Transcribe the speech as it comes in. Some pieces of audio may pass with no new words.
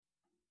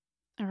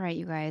All right,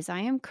 you guys, I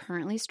am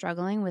currently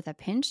struggling with a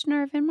pinched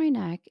nerve in my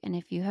neck, and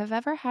if you have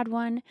ever had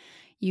one,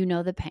 you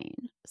know the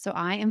pain. So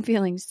I am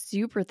feeling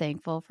super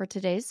thankful for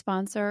today's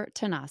sponsor,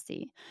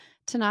 Tanasi.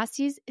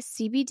 Tanasi's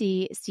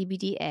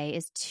CBD-CBDA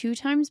is 2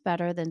 times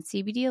better than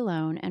CBD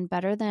alone and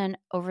better than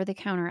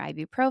over-the-counter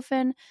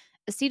ibuprofen,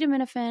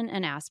 acetaminophen,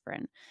 and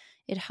aspirin.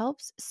 It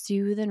helps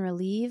soothe and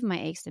relieve my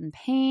aches and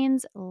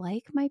pains,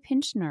 like my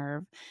pinched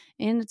nerve,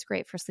 and it's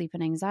great for sleep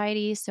and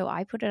anxiety, so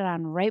I put it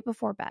on right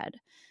before bed.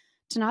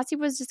 Tanasi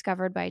was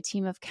discovered by a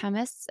team of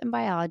chemists and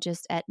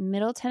biologists at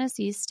Middle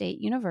Tennessee State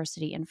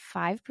University, and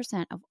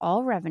 5% of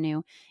all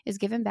revenue is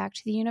given back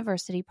to the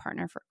university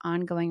partner for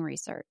ongoing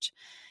research.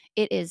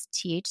 It is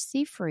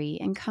THC-free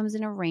and comes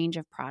in a range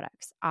of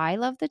products. I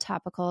love the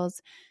topicals,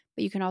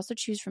 but you can also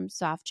choose from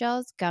soft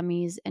gels,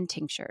 gummies, and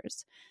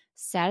tinctures.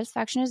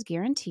 Satisfaction is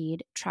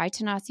guaranteed. Try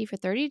Tanasi for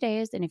 30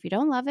 days, and if you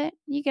don't love it,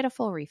 you get a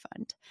full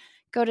refund.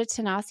 Go to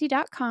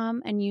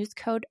Tanasi.com and use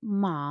code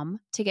MOM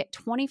to get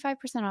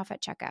 25% off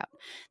at checkout.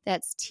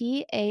 That's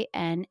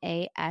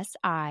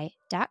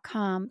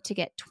TANASI.com to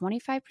get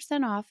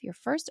 25% off your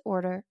first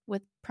order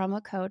with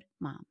promo code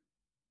MOM.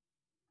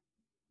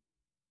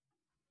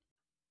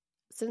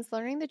 Since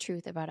learning the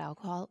truth about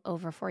alcohol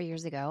over 4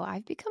 years ago,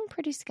 I've become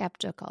pretty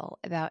skeptical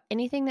about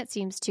anything that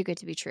seems too good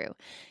to be true.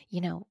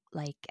 You know,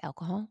 like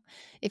alcohol.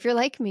 If you're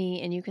like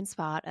me and you can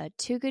spot a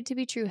too good to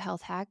be true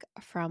health hack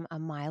from a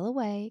mile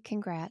away,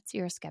 congrats,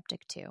 you're a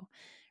skeptic too.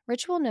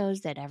 Ritual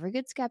knows that every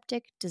good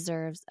skeptic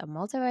deserves a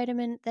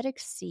multivitamin that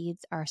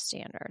exceeds our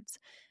standards.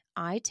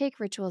 I take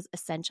Ritual's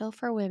Essential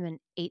for Women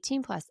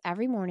 18 Plus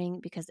every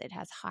morning because it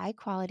has high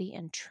quality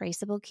and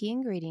traceable key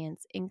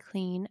ingredients in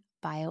clean,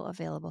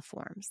 bioavailable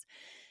forms.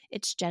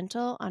 It's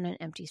gentle on an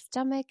empty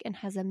stomach and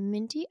has a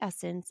minty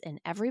essence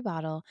in every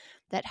bottle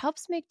that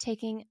helps make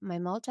taking my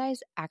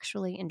multis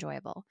actually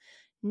enjoyable.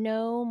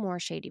 No more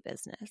shady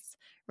business.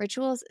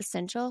 Ritual's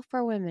Essential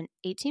for Women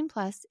 18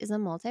 Plus is a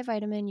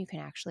multivitamin you can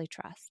actually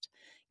trust.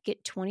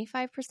 Get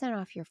 25%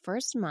 off your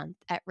first month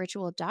at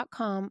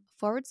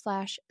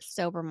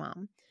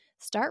ritual.com/sobermom.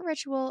 Start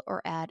Ritual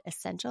or add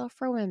Essential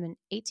for Women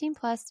 18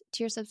 Plus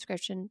to your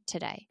subscription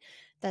today.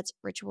 That's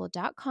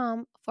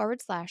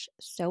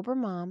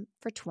ritual.com/sobermom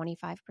for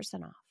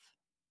 25% off.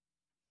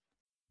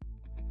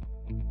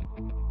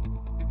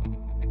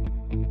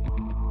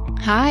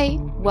 Hi,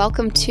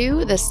 welcome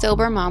to the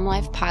Sober Mom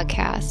Life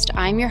podcast.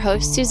 I'm your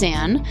host,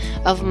 Suzanne,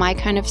 of My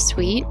Kind of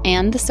Sweet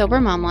and the Sober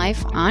Mom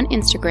Life on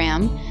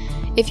Instagram.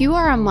 If you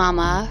are a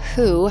mama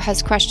who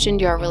has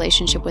questioned your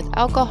relationship with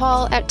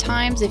alcohol at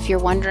times, if you're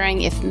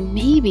wondering if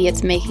maybe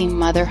it's making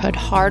motherhood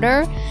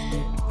harder,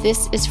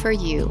 this is for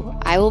you.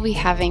 I will be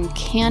having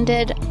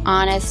candid,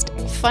 honest,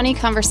 funny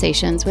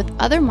conversations with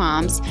other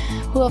moms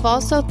who have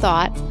also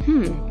thought,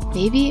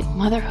 maybe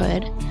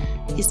motherhood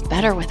is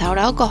better without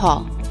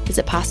alcohol. Is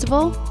it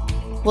possible?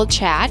 We'll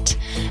chat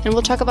and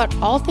we'll talk about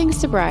all things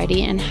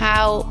sobriety and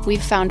how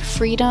we've found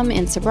freedom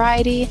in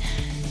sobriety.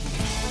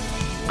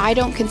 I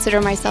don't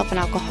consider myself an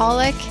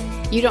alcoholic.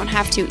 You don't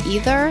have to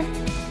either.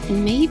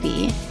 And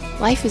maybe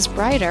life is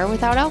brighter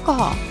without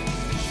alcohol.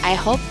 I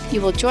hope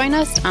you will join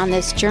us on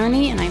this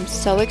journey, and I'm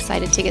so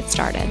excited to get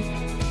started.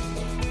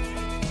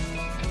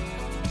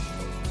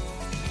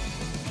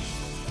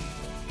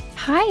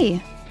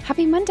 Hi,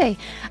 happy Monday.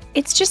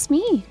 It's just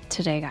me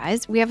today,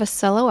 guys. We have a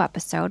solo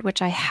episode,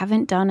 which I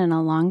haven't done in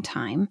a long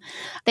time.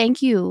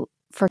 Thank you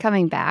for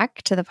coming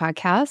back to the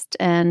podcast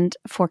and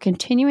for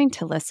continuing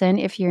to listen.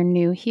 If you're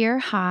new here,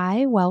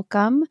 hi,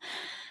 welcome.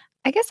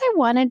 I guess I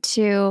wanted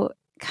to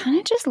kind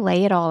of just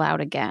lay it all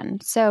out again.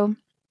 So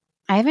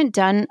I haven't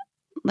done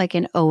like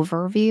an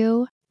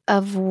overview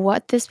of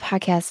what this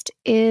podcast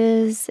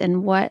is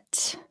and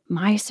what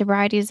my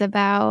sobriety is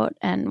about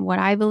and what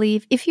I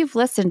believe. If you've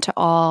listened to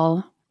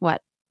all,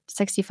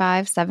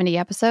 65, 70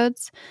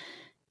 episodes,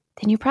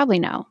 then you probably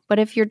know. But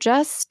if you're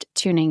just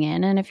tuning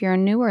in and if you're a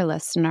newer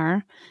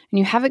listener and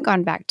you haven't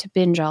gone back to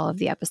binge all of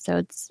the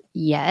episodes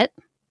yet,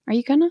 are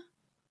you going to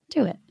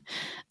do it?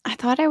 I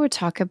thought I would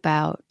talk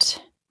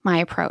about my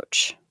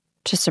approach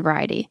to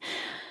sobriety.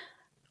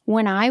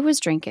 When I was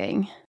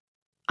drinking,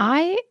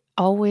 I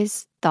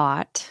always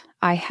thought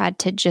I had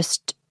to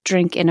just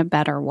drink in a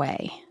better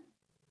way.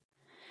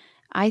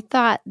 I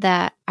thought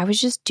that I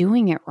was just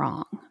doing it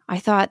wrong. I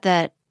thought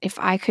that if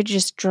I could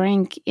just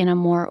drink in a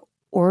more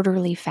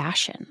orderly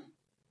fashion,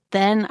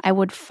 then I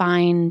would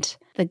find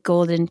the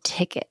golden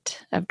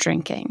ticket of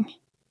drinking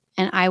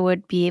and I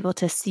would be able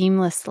to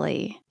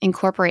seamlessly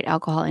incorporate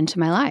alcohol into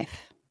my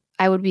life.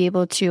 I would be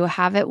able to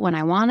have it when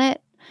I want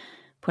it,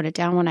 put it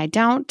down when I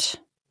don't.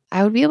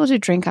 I would be able to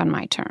drink on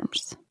my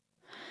terms.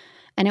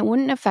 And it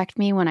wouldn't affect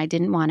me when I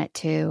didn't want it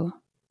to.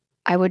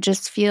 I would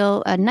just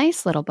feel a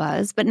nice little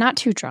buzz, but not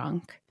too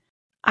drunk.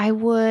 I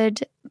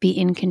would be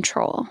in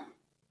control.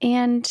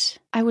 And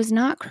I was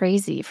not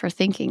crazy for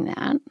thinking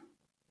that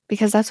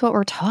because that's what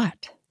we're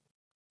taught.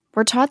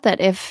 We're taught that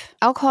if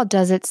alcohol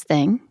does its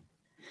thing,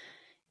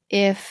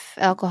 if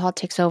alcohol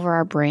takes over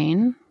our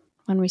brain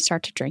when we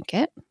start to drink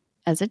it,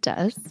 as it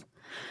does,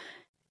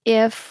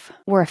 if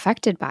we're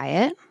affected by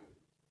it,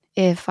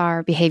 if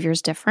our behavior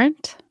is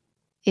different,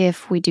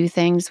 if we do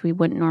things we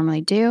wouldn't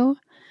normally do,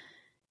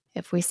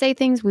 if we say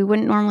things we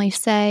wouldn't normally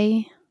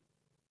say,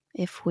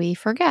 if we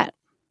forget,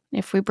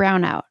 if we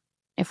brown out,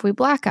 if we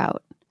black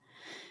out,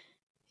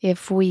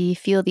 if we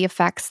feel the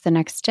effects the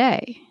next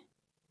day,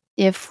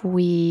 if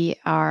we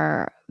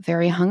are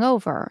very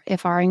hungover,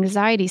 if our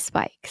anxiety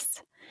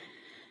spikes,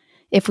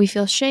 if we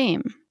feel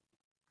shame.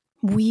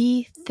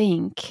 We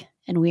think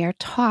and we are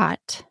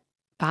taught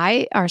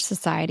by our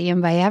society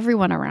and by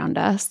everyone around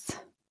us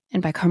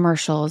and by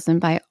commercials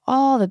and by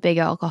all the big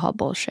alcohol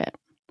bullshit.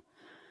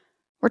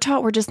 We're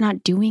taught we're just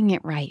not doing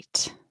it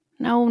right.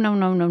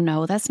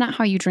 No. That's not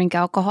how you drink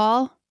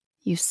alcohol,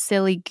 you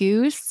silly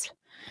goose.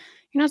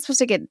 You're not supposed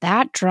to get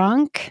that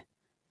drunk.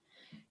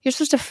 You're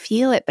supposed to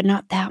feel it, but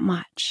not that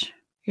much.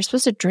 You're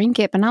supposed to drink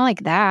it, but not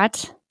like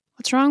that.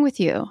 What's wrong with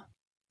you?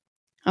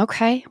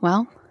 Okay,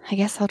 well, I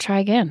guess I'll try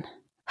again.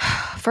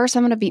 First,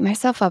 I'm going to beat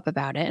myself up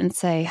about it and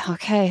say,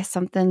 okay,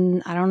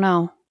 something, I don't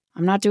know.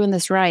 I'm not doing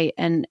this right.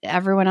 And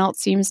everyone else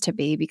seems to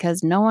be,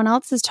 because no one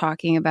else is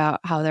talking about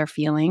how they're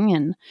feeling.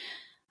 And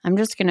I'm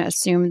just going to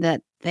assume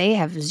that they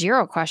have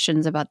zero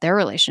questions about their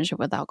relationship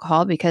with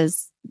alcohol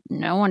because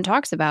no one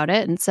talks about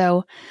it. And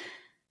so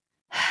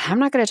I'm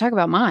not going to talk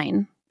about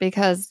mine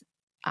because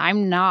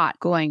I'm not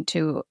going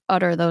to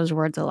utter those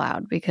words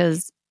aloud,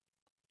 because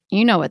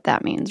you know what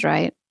that means,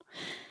 right?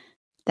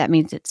 That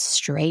means it's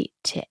straight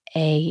to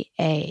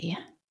AA.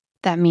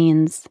 That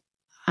means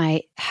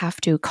I have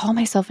to call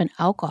myself an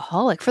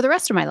alcoholic for the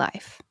rest of my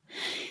life.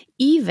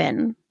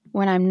 Even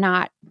when I'm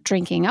not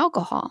drinking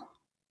alcohol,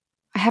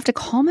 I have to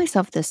call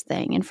myself this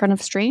thing in front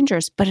of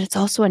strangers, but it's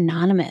also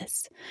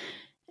anonymous.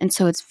 And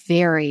so it's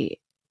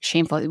very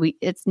shameful.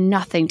 It's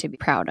nothing to be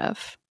proud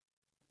of,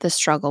 the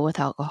struggle with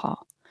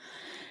alcohol.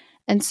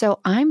 And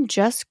so I'm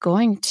just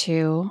going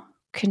to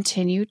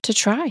continue to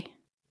try.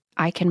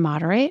 I can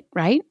moderate,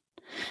 right?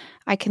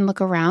 I can look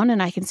around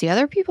and I can see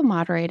other people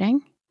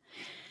moderating.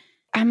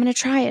 I'm going to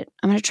try it.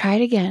 I'm going to try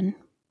it again.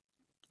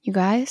 You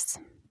guys,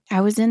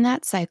 I was in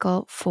that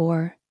cycle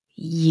for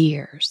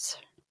years.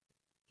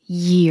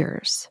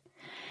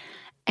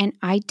 And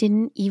I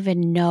didn't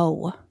even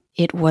know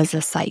it was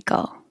a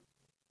cycle.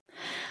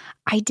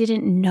 I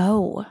didn't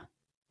know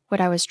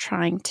what I was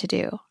trying to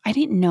do. I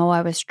didn't know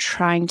I was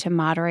trying to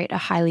moderate a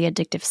highly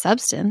addictive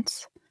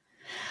substance.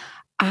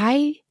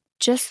 I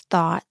just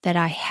thought that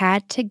I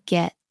had to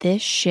get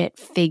this shit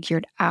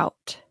figured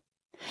out.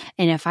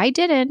 And if I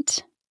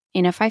didn't,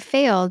 and if I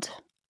failed,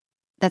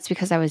 that's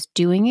because I was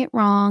doing it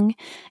wrong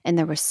and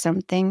there was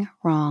something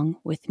wrong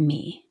with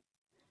me.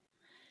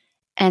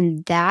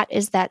 And that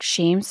is that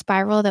shame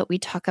spiral that we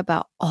talk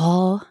about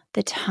all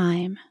the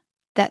time.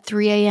 That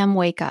 3 a.m.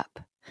 wake up,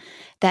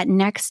 that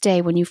next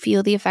day when you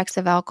feel the effects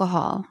of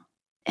alcohol,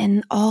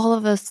 and all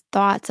of those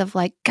thoughts of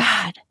like,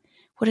 God,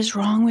 what is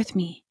wrong with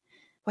me?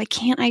 Why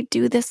can't I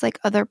do this like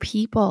other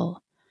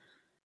people?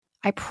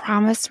 I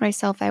promised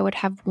myself I would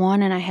have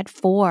one and I had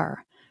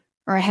 4,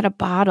 or I had a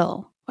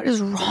bottle. What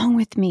is wrong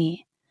with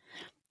me?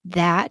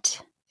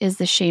 That is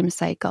the shame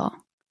cycle.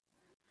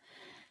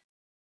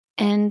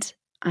 And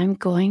I'm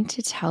going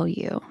to tell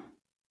you,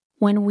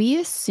 when we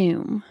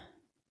assume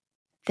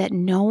that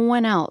no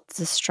one else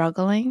is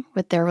struggling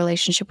with their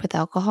relationship with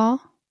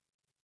alcohol,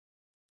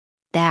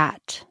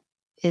 that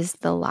is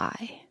the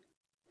lie.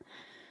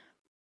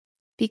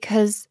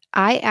 Because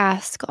I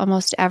ask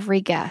almost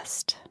every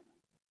guest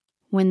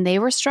when they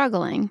were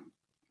struggling,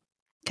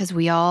 because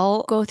we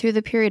all go through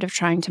the period of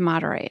trying to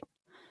moderate.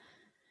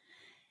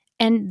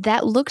 And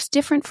that looks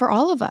different for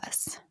all of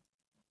us.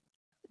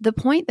 The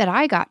point that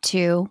I got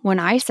to when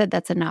I said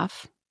that's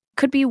enough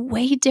could be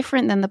way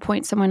different than the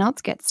point someone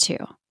else gets to.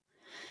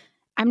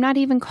 I'm not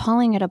even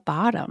calling it a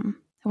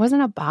bottom. It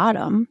wasn't a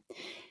bottom.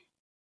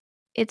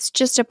 It's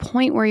just a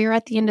point where you're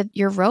at the end of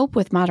your rope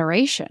with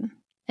moderation,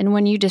 and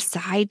when you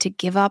decide to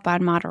give up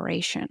on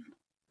moderation.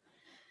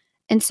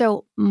 And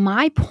so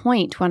my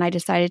point when I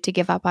decided to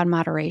give up on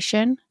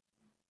moderation,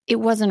 it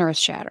wasn't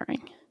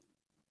earth-shattering.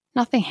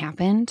 Nothing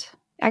happened.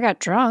 I got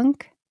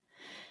drunk.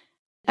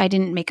 I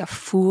didn't make a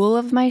fool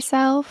of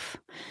myself.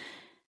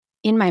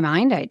 In my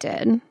mind, I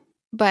did.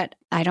 But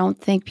I don't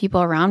think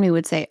people around me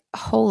would say,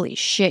 holy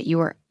shit, you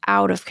were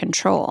out of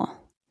control.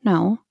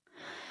 No.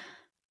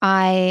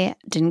 I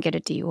didn't get a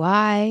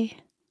DUI.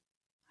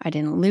 I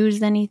didn't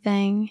lose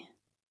anything.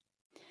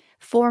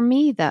 For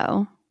me,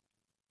 though,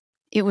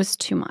 it was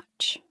too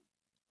much.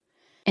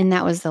 And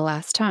that was the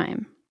last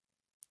time.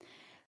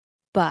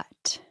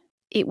 But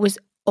it was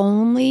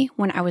only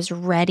when I was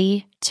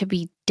ready to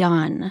be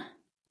done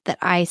that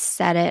I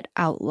said it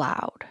out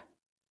loud.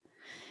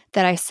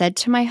 That I said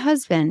to my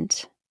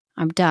husband,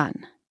 I'm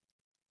done.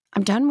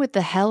 I'm done with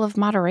the hell of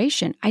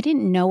moderation. I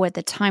didn't know at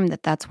the time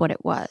that that's what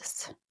it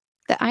was.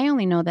 That I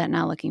only know that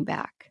now looking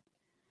back.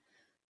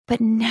 But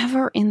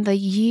never in the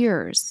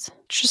years,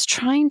 just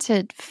trying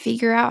to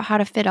figure out how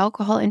to fit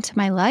alcohol into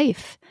my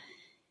life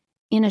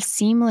in a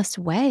seamless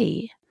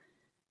way,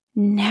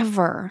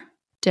 never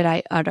did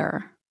I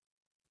utter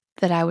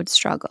that I would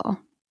struggle.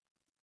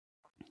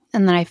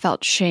 And then I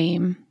felt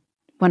shame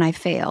when I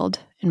failed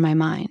in my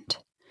mind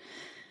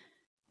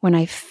when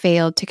I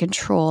failed to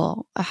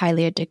control a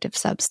highly addictive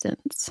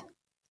substance.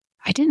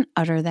 I didn't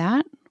utter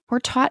that. We're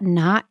taught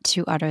not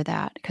to utter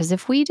that, because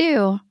if we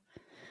do,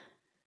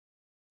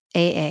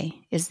 AA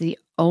is the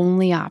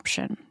only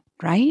option,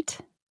 right?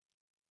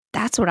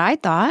 That's what I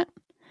thought.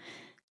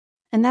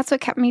 And that's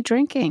what kept me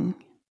drinking.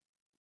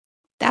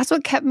 That's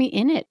what kept me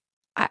in it.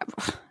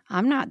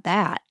 I'm not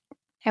that.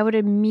 I would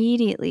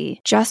immediately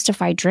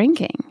justify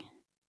drinking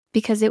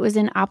because it was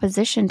in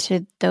opposition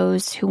to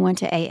those who went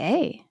to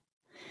AA.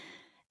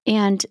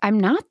 And I'm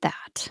not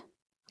that.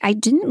 I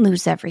didn't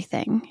lose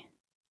everything.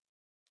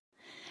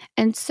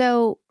 And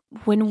so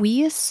when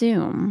we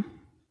assume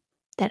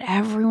that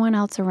everyone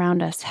else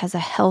around us has a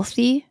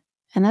healthy,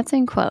 and that's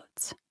in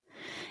quotes,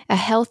 a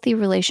healthy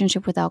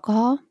relationship with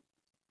alcohol,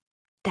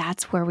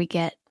 that's where we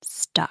get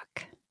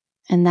stuck.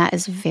 And that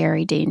is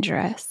very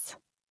dangerous.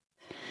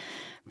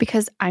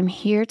 Because I'm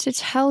here to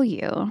tell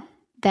you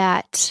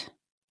that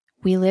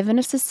we live in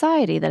a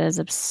society that is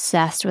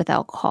obsessed with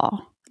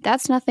alcohol.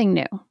 That's nothing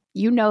new.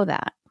 You know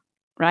that,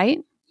 right?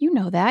 You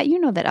know that. You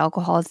know that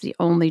alcohol is the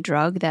only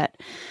drug that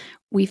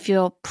we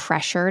feel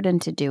pressured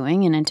into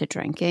doing and into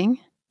drinking.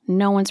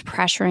 No one's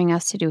pressuring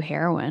us to do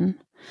heroin.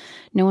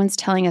 No one's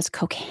telling us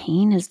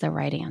cocaine is the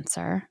right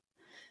answer.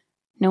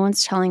 No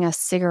one's telling us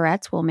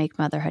cigarettes will make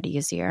motherhood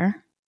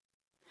easier.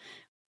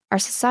 Our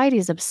society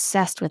is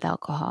obsessed with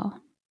alcohol.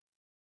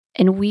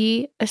 And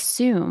we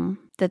assume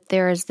that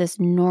there is this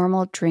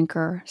normal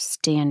drinker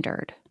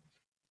standard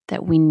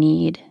that we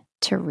need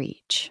to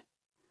reach.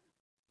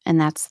 And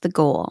that's the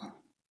goal.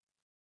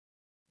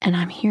 And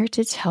I'm here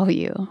to tell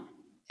you,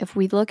 if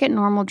we look at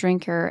normal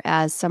drinker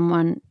as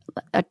someone,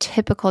 a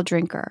typical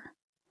drinker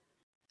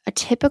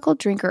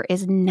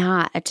is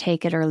not a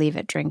take it or leave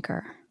it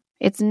drinker.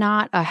 It's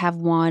not a have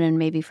one and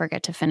maybe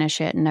forget to finish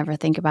it and never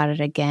think about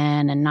it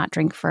again and not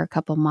drink for a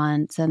couple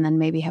months and then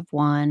maybe have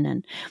one.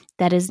 And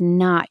that is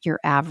not your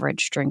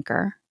average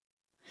drinker.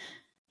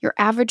 Your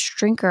average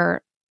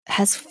drinker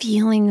has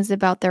feelings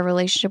about their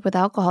relationship with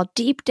alcohol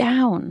deep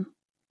down,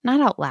 not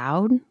out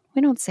loud.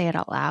 We don't say it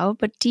out loud,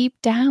 but deep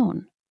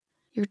down.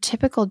 Your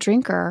typical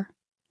drinker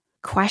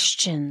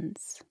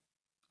questions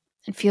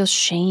and feels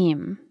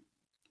shame.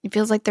 It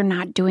feels like they're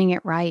not doing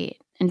it right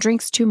and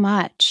drinks too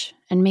much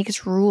and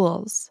makes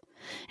rules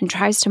and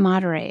tries to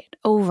moderate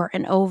over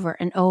and over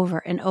and over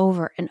and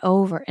over and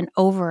over and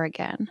over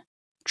again,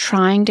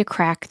 trying to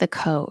crack the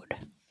code.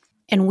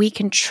 And we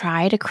can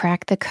try to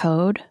crack the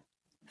code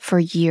for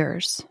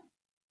years,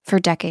 for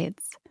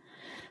decades,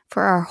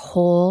 for our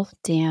whole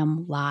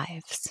damn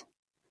lives.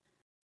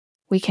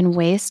 We can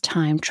waste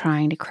time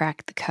trying to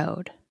crack the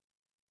code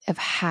of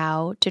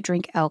how to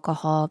drink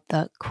alcohol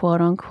the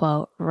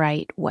quote-unquote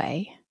right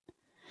way.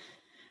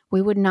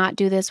 We would not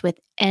do this with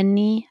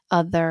any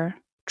other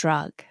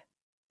drug.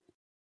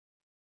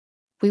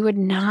 We would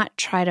not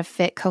try to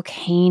fit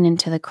cocaine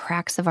into the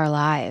cracks of our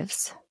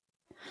lives.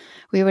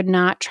 We would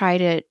not try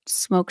to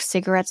smoke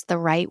cigarettes the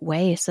right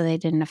way so they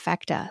didn't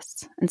affect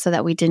us and so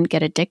that we didn't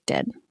get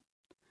addicted.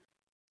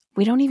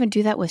 We don't even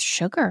do that with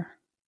sugar.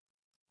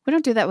 We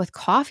don't do that with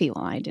coffee.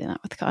 Well, I do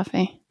that with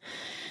coffee.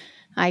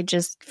 I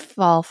just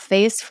fall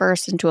face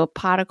first into a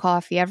pot of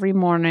coffee every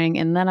morning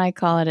and then I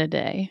call it a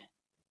day.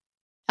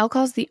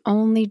 Alcohol is the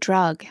only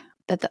drug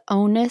that the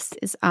onus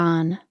is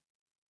on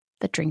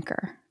the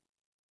drinker.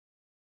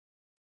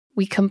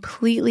 We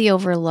completely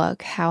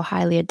overlook how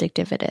highly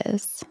addictive it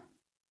is.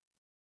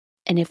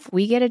 And if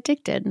we get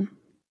addicted,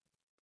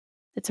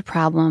 it's a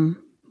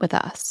problem with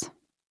us.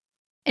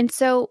 And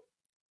so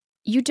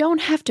you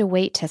don't have to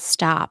wait to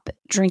stop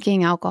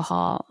drinking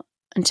alcohol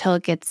until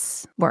it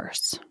gets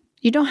worse.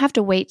 You don't have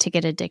to wait to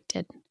get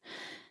addicted.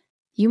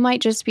 You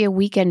might just be a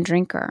weekend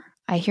drinker.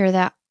 I hear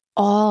that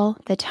all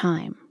the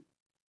time.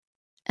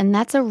 And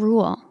that's a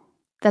rule.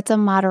 That's a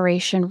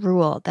moderation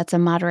rule. That's a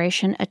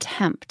moderation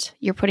attempt.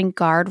 You're putting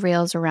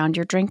guardrails around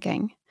your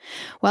drinking.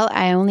 Well,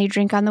 I only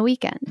drink on the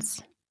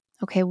weekends.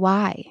 Okay,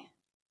 why?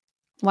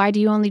 Why do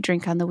you only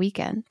drink on the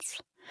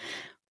weekends?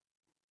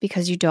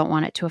 Because you don't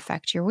want it to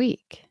affect your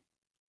week.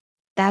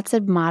 That's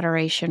a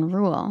moderation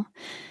rule.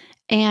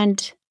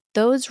 And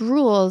those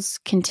rules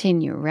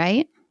continue,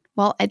 right?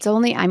 Well,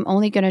 I'm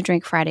only going to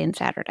drink Friday and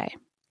Saturday.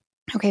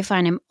 Okay,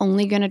 fine. I'm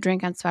only going to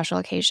drink on special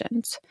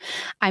occasions.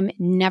 I'm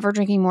never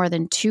drinking more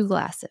than 2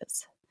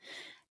 glasses.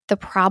 The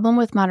problem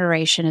with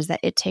moderation is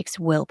that it takes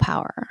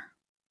willpower,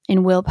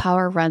 and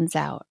willpower runs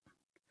out.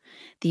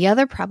 The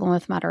other problem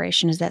with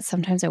moderation is that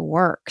sometimes it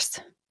works.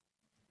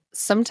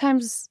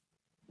 Sometimes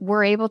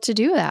we're able to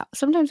do that.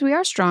 Sometimes we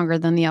are stronger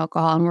than the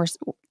alcohol, and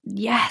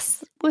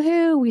yes,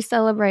 woohoo, we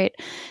celebrate.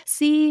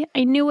 See,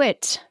 I knew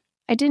it.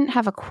 I didn't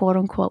have a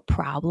quote-unquote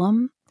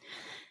problem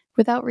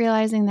without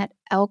realizing that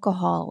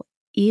alcohol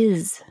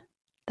is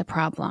the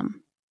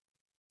problem,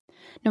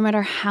 no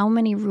matter how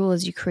many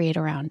rules you create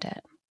around it.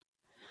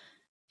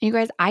 You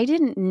guys, I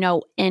didn't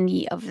know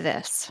any of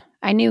this.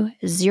 I knew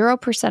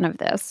 0% of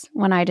this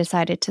when I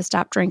decided to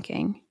stop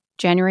drinking,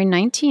 January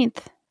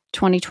 19th,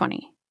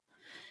 2020.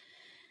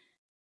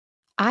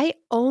 I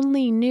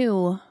only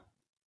knew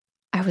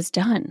I was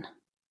done.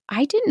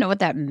 I didn't know what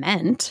that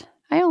meant.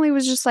 I only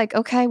was just like,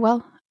 okay,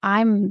 well,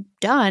 I'm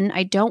done.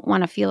 I don't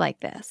want to feel like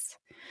this.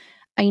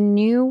 I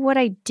knew what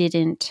I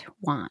didn't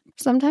want.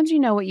 Sometimes you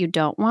know what you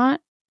don't want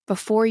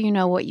before you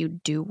know what you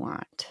do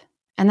want.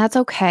 And that's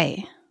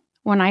okay.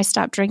 When I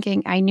stopped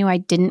drinking, I knew I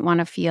didn't want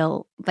to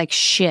feel like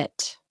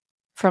shit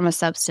from a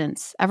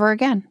substance ever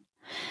again.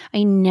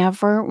 I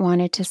never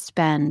wanted to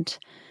spend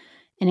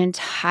an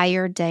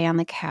entire day on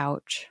the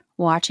couch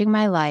watching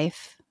my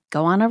life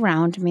go on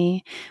around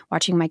me,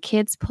 watching my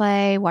kids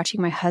play,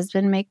 watching my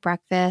husband make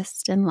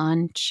breakfast and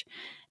lunch,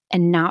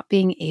 and not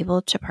being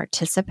able to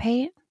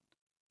participate.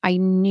 I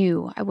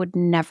knew I would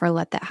never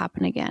let that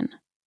happen again.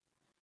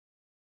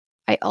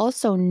 I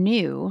also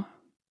knew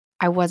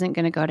I wasn't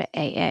going to go to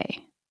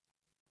AA.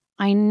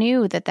 I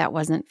knew that that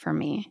wasn't for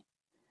me.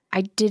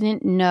 I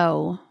didn't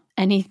know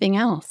anything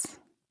else.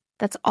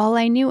 That's all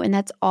I knew, and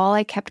that's all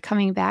I kept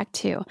coming back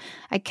to.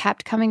 I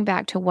kept coming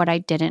back to what I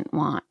didn't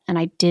want, and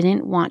I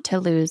didn't want to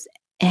lose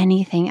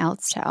anything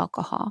else to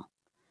alcohol.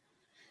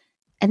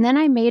 And then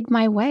I made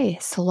my way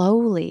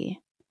slowly.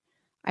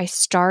 I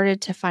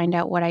started to find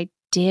out what I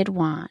did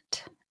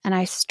want, and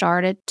I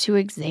started to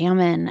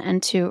examine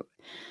and to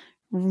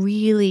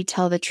really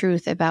tell the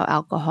truth about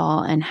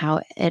alcohol and how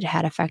it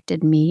had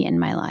affected me in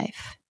my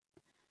life.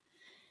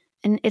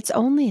 And it's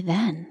only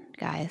then,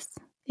 guys,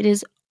 it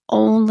is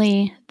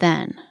only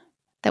then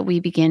that we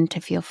begin to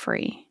feel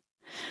free.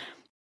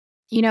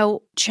 You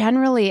know,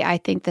 generally, I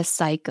think the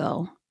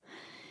cycle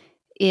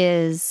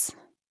is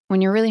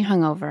when you're really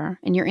hungover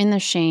and you're in the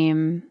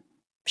shame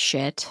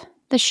shit,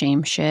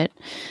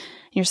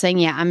 you're saying,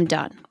 yeah, I'm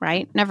done,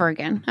 right? Never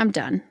again. I'm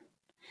done.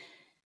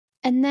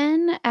 And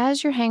then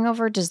as your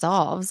hangover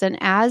dissolves and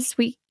as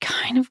we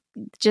kind of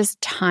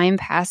just time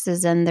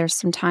passes and there's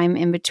some time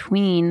in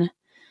between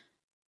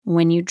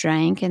when you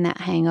drank and that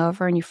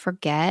hangover and you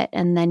forget,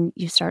 and then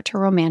you start to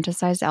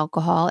romanticize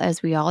alcohol,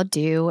 as we all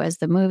do, as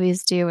the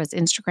movies do, as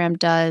Instagram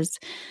does.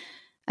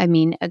 I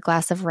mean, a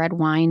glass of red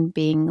wine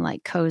being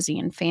like cozy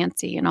and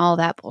fancy and all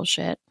that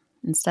bullshit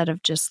instead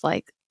of just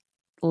like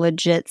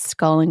legit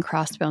skull and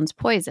crossbones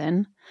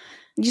poison.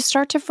 You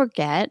start to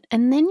forget,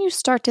 and then you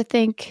start to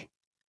think,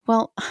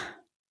 well,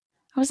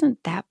 it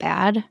wasn't that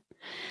bad.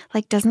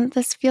 Like, doesn't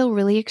this feel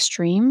really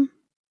extreme?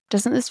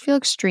 Doesn't this feel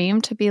extreme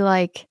to be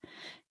like,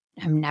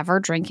 I'm never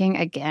drinking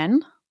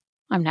again?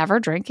 I'm never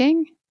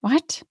drinking?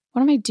 What?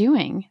 What am I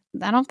doing?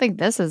 I don't think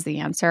this is the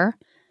answer.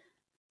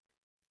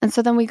 And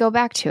so then we go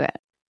back to it.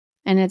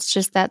 And it's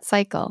just that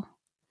cycle.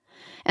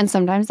 And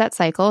sometimes that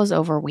cycle is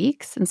over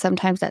weeks, and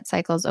sometimes that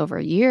cycle is over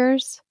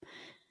years.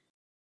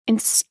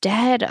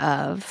 Instead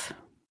of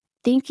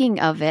thinking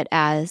of it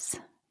as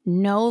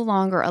no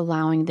longer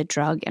allowing the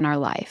drug in our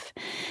life.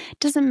 It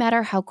doesn't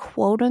matter how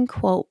quote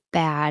unquote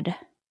bad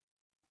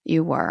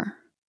you were.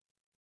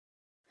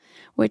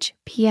 Which,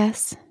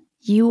 P.S.,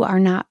 you are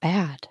not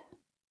bad.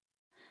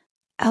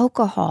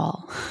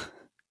 Alcohol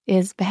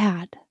is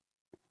bad.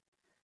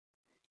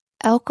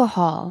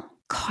 Alcohol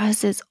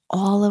causes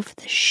all of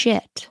the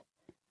shit.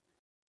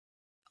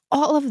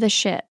 All of the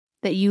shit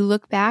that you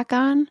look back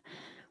on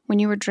when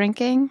you were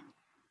drinking,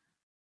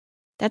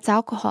 that's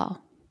alcohol.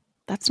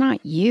 That's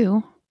not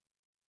you.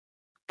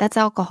 That's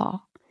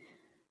alcohol.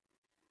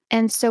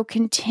 And so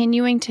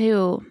continuing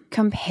to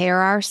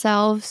compare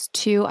ourselves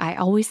to, I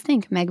always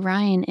think Meg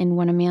Ryan in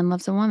When a Man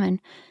Loves a Woman,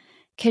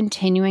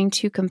 continuing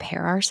to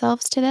compare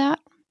ourselves to that.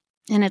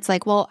 And it's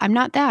like, well, I'm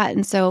not that.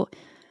 And so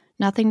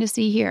nothing to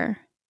see here.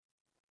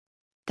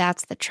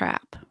 That's the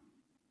trap.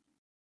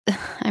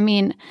 I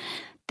mean,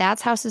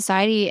 that's how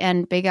society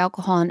and big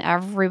alcohol and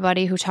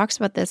everybody who talks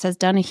about this has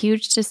done a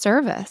huge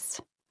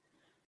disservice.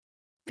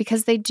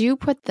 Because they do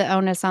put the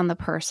onus on the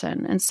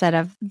person instead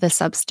of the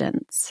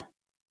substance.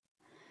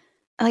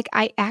 Like,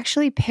 I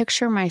actually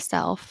picture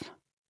myself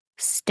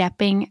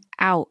stepping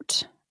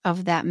out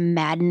of that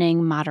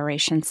maddening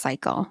moderation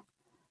cycle.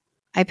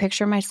 I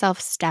picture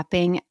myself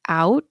stepping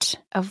out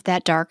of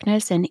that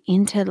darkness and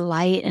into the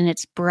light, and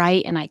it's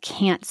bright and I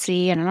can't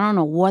see and I don't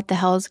know what the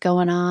hell is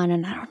going on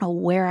and I don't know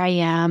where I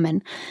am,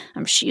 and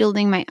I'm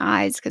shielding my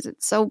eyes because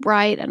it's so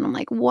bright and I'm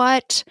like,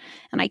 what?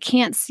 And I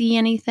can't see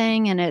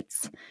anything and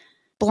it's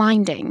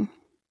blinding.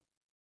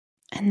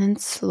 And then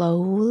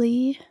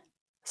slowly,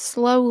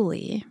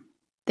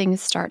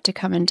 things start to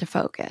come into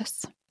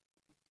focus.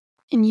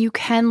 And you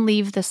can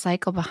leave the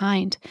cycle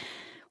behind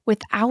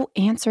without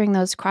answering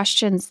those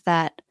questions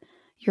that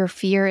your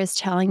fear is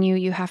telling you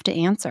you have to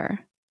answer.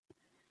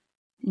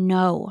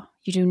 No,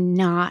 you do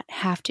not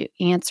have to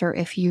answer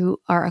if you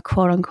are a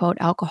quote-unquote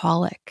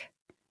alcoholic.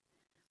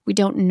 We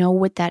don't know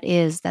what that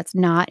is. That's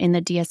not in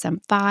the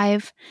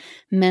DSM-5.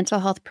 Mental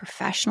health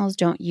professionals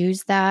don't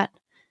use that.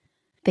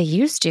 They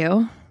used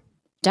to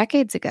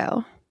decades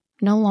ago.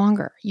 No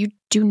longer. You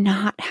do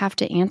not have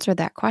to answer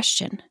that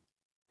question.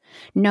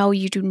 No,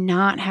 you do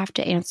not have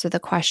to answer the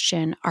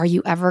question, are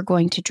you ever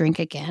going to drink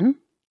again?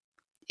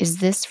 Is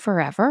this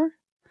forever?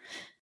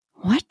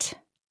 What?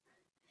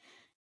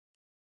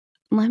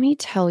 Let me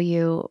tell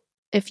you,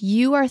 if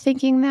you are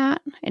thinking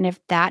that, and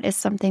if that is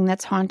something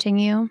that's haunting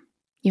you,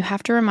 you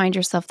have to remind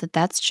yourself that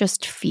that's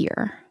just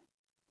fear.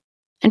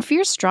 And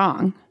fear's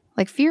strong.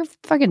 Like, fear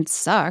fucking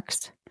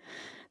sucks.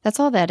 That's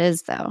all that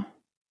is, though.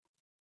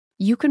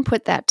 You can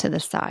put that to the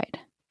side.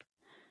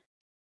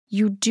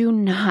 You do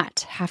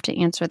not have to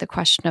answer the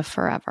question of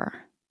forever.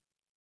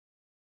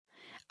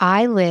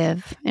 I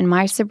live in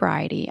my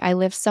sobriety, I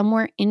live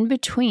somewhere in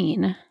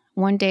between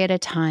one day at a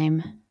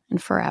time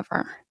and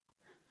forever.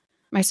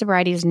 My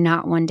sobriety is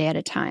not one day at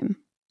a time.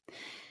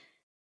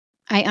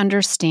 I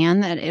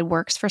understand that it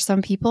works for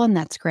some people, and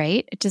that's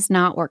great. It does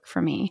not work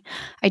for me.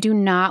 I do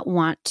not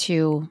want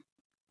to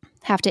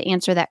have to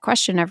answer that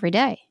question every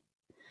day.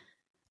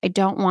 I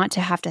don't want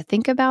to have to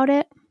think about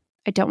it.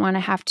 I don't want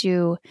to have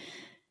to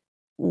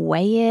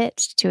weigh it,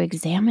 to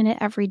examine it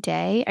every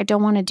day. I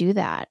don't want to do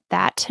that.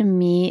 That to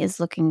me is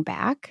looking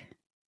back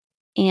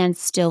and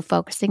still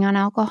focusing on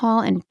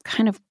alcohol and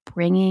kind of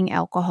bringing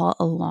alcohol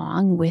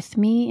along with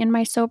me in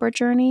my sober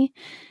journey.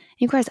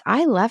 You guys,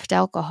 I left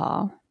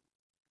alcohol.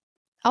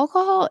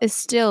 Alcohol is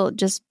still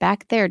just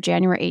back there,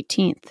 January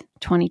 18th,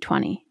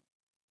 2020.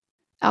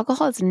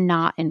 Alcohol is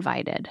not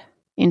invited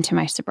into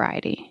my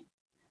sobriety.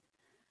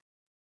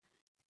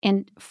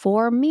 And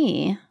for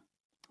me,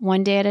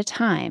 one day at a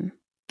time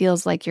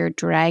feels like you're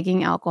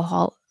dragging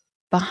alcohol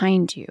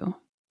behind you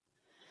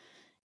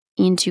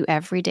into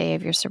every day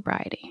of your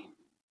sobriety.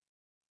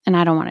 And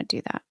I don't want to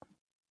do that.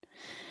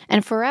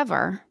 And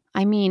forever,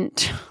 I mean,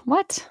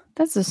 what?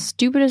 That's the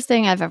stupidest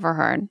thing I've ever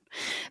heard.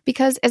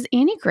 Because as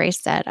Annie Grace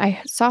said,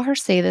 I saw her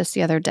say this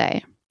the other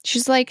day.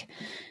 She's like,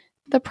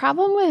 the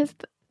problem with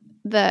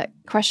the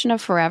question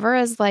of forever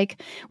is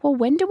like, well,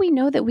 when do we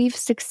know that we've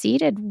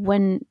succeeded?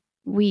 When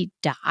we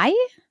die?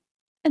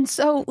 And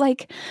so,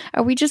 like,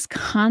 are we just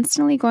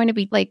constantly going to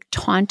be like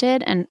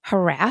taunted and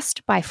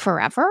harassed by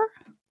forever?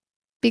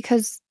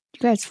 Because you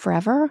guys,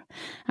 forever,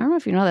 I don't know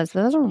if you know this,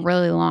 but that's a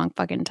really long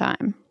fucking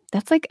time.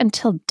 That's like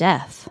until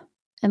death.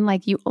 And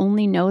like, you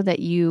only know that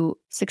you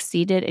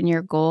succeeded in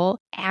your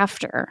goal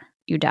after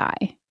you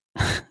die.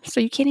 So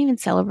you can't even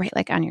celebrate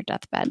like on your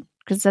deathbed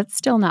because that's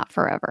still not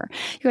forever.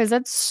 You guys,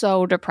 that's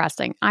so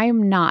depressing. I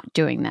am not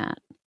doing that.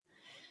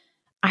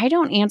 I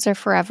don't answer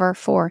forever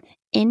for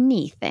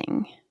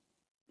anything.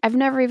 I've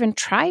never even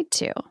tried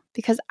to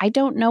because I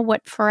don't know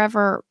what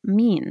forever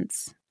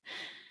means.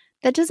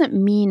 That doesn't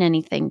mean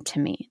anything to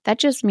me. That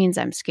just means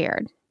I'm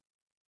scared.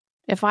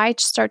 If I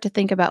start to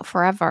think about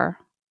forever,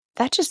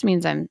 that just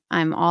means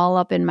I'm all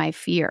up in my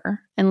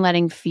fear and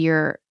letting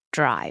fear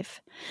drive.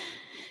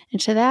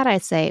 And to that I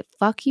say,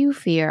 fuck you,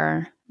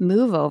 fear,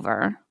 move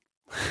over.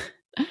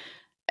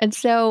 And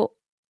so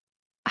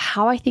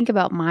how I think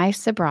about my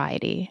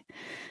sobriety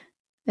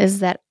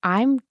is that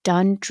I'm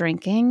done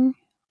drinking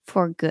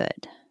for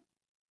good.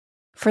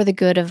 For the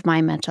good of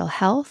my mental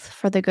health,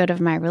 for the good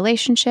of my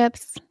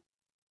relationships,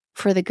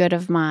 for the good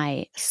of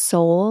my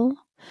soul,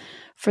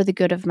 for the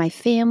good of my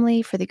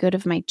family, for the good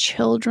of my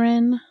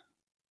children,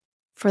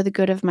 for the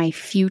good of my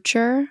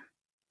future,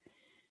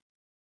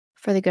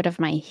 for the good of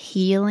my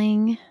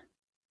healing.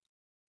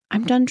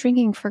 I'm done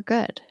drinking for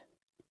good.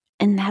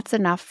 And that's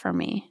enough for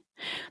me.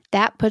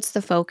 That puts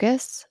the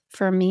focus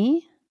for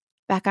me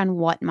back on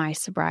what my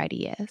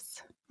sobriety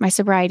is. My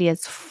sobriety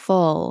is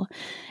full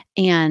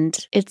and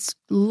it's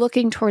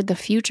looking toward the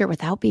future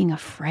without being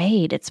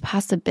afraid. It's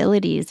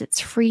possibilities,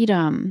 it's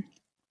freedom.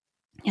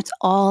 It's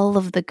all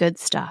of the good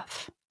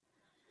stuff.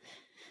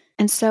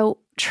 And so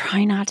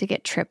try not to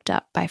get tripped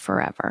up by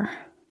forever.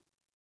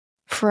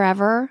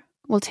 Forever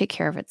will take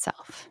care of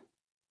itself.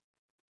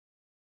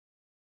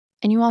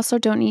 And you also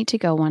don't need to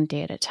go one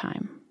day at a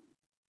time.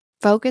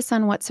 Focus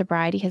on what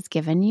sobriety has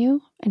given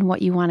you and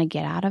what you want to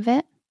get out of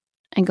it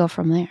and go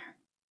from there.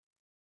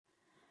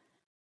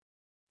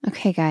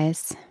 Okay,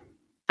 guys.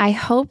 I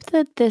hope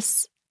that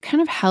this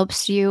kind of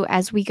helps you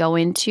as we go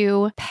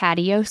into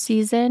patio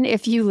season.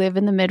 If you live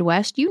in the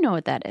Midwest, you know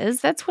what that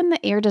is. That's when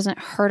the air doesn't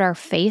hurt our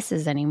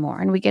faces anymore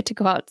and we get to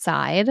go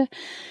outside.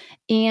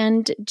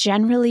 And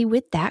generally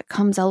with that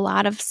comes a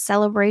lot of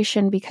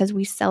celebration because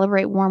we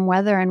celebrate warm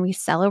weather and we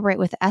celebrate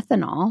with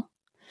ethanol.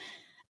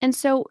 And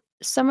so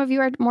some of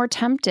you are more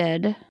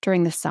tempted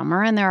during the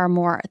summer and there are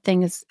more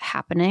things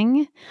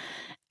happening.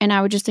 And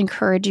I would just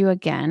encourage you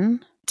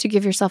again to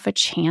give yourself a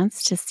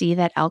chance to see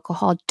that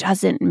alcohol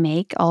doesn't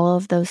make all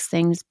of those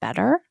things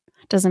better,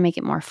 doesn't make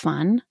it more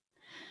fun.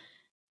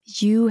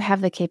 You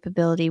have the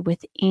capability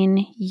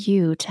within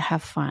you to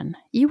have fun.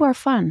 You are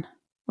fun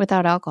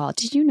without alcohol.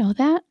 Did you know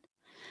that?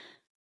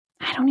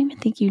 I don't even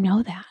think you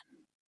know that.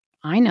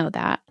 I know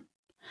that.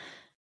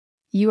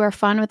 You are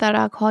fun without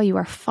alcohol. You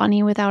are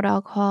funny without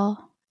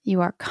alcohol.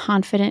 You are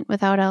confident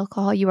without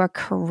alcohol. You are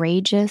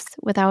courageous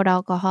without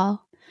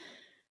alcohol.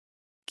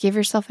 Give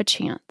yourself a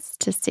chance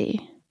to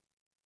see.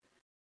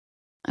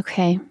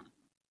 Okay.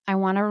 I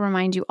want to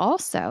remind you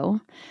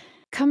also,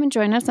 come and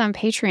join us on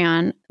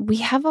Patreon. We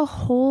have a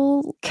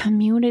whole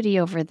community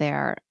over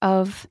there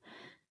of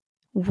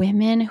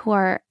women who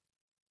are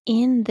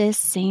in this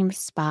same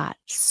spot,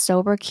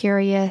 sober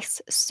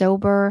curious,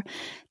 sober,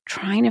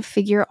 trying to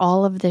figure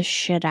all of this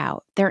shit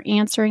out. They're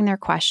answering their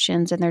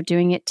questions and they're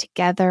doing it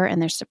together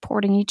and they're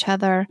supporting each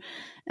other.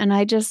 And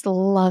I just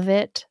love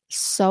it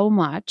so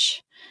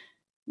much.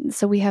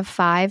 So we have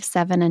 $5,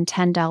 $7, and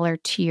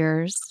 $10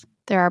 tiers.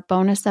 There are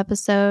bonus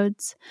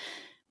episodes.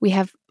 We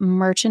have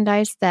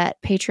merchandise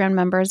that Patreon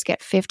members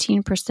get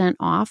 15%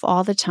 off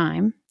all the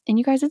time. And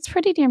you guys, it's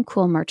pretty damn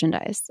cool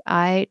merchandise.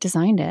 I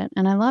designed it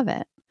and I love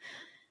it.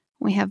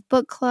 We have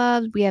book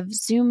clubs, we have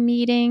Zoom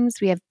meetings,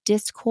 we have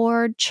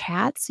Discord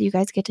chats. So you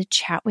guys get to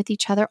chat with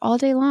each other all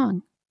day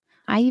long.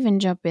 I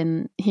even jump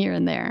in here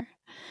and there.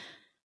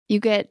 You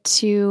get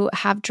to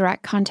have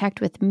direct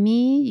contact with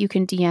me. You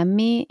can DM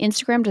me.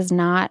 Instagram does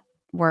not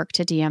work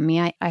to DM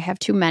me. I have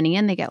too many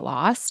and they get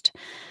lost.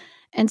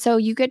 And so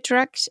you get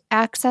direct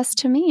access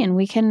to me and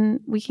we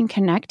can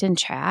connect and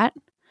chat.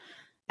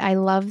 I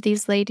love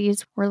these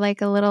ladies. We're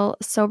like a little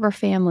sober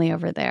family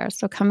over there.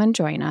 So come and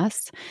join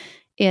us.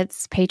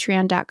 It's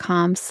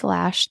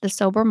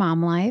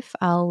patreon.com/thesobermomlife.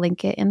 I'll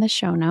link it in the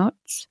show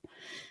notes.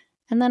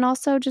 And then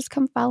also just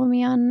come follow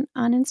me on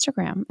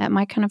Instagram at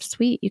My Kind of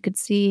Sweet. You could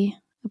see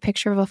a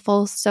picture of a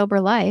full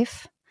sober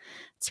life.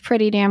 It's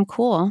pretty damn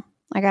cool,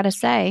 I got to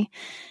say.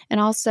 And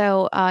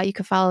also you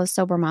can follow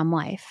Sober Mom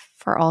Life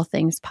for all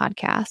things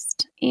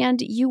podcast.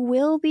 And you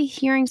will be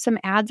hearing some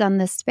ads on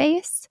this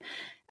space.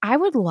 I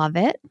would love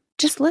it.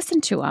 Just listen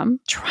to them.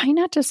 Try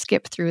not to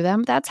skip through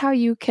them. That's how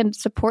you can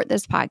support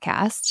this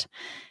podcast.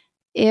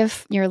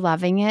 If you're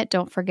loving it,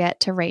 don't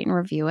forget to rate and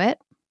review it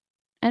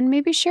and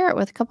maybe share it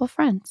with a couple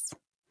friends.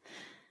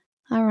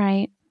 All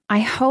right.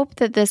 I hope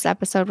that this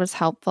episode was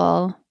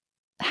helpful.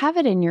 Have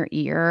it in your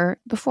ear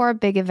before a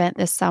big event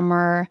this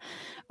summer,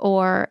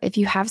 or if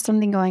you have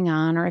something going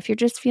on, or if you're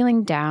just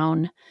feeling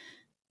down,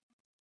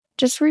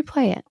 just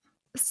replay it.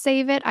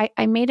 Save it.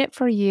 I made it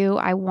for you.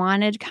 I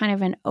wanted kind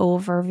of an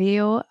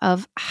overview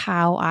of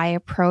how I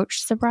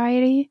approach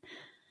sobriety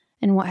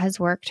and what has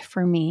worked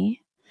for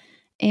me.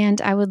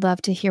 And I would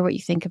love to hear what you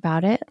think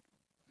about it.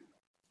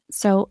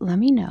 So let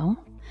me know.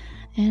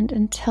 And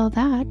until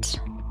that,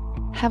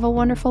 have a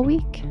wonderful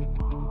week.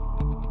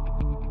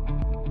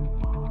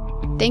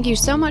 Thank you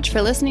so much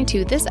for listening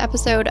to this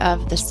episode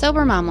of The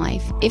Sober Mom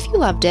Life. If you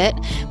loved it,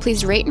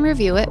 please rate and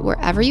review it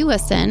wherever you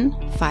listen.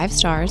 5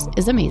 stars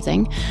is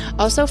amazing.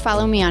 Also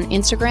follow me on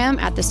Instagram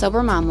at The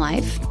Sober Mom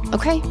Life.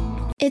 Okay.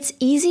 It's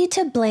easy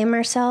to blame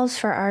ourselves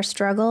for our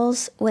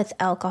struggles with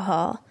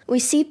alcohol. We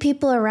see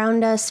people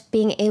around us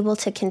being able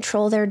to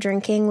control their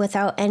drinking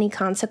without any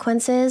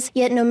consequences,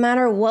 yet no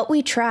matter what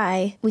we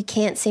try, we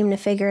can't seem to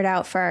figure it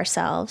out for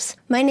ourselves.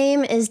 My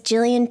name is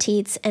Jillian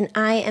Teets, and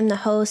I am the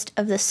host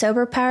of the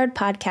Sober Powered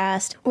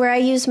podcast, where I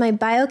use my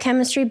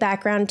biochemistry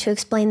background to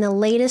explain the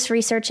latest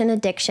research in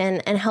addiction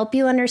and help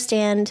you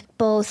understand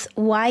both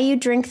why you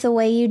drink the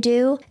way you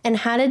do and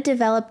how to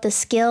develop the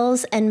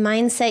skills and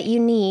mindset you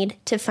need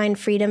to find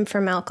freedom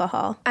from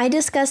alcohol. I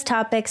discuss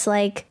topics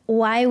like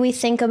why we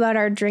think about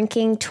our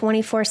drinking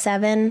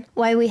 24/7,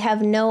 why we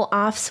have no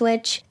off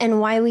switch,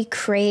 and why we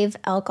crave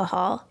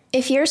alcohol.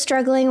 If you're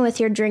struggling with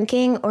your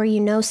drinking or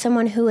you know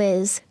someone who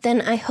is,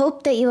 then I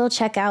hope that you will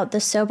check out the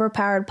Sober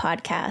Powered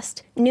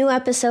podcast. New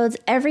episodes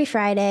every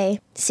Friday.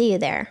 See you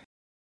there.